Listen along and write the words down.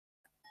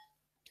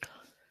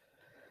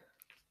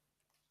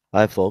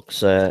Hi,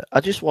 folks. I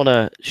just want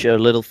to share a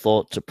little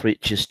thought to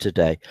preachers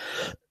today.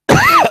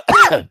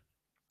 My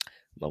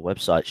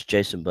website's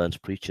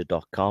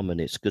jasonburnspreacher.com, and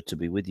it's good to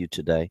be with you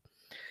today.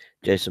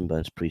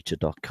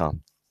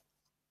 jasonburnspreacher.com.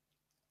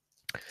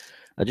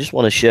 I just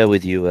want to share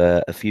with you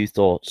a few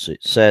thoughts.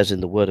 It says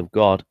in the Word of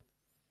God,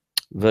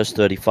 verse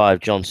 35,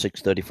 John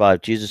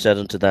 6:35, Jesus said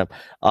unto them,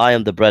 I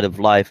am the bread of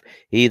life.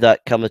 He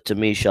that cometh to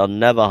me shall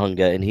never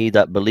hunger, and he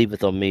that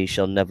believeth on me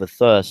shall never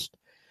thirst.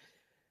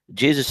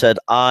 Jesus said,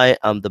 I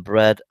am the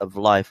bread of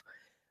life.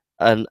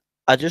 And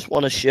I just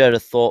want to share a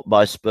thought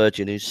by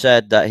Spurgeon, who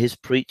said that his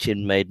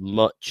preaching made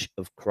much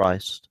of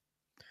Christ.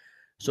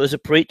 So as a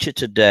preacher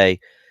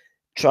today,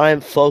 try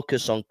and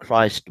focus on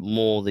Christ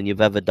more than you've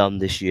ever done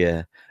this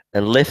year,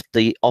 and lift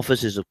the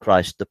offices of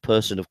Christ, the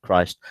person of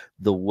Christ,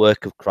 the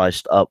work of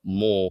Christ up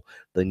more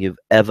than you've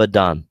ever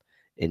done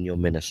in your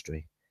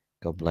ministry.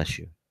 God bless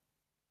you.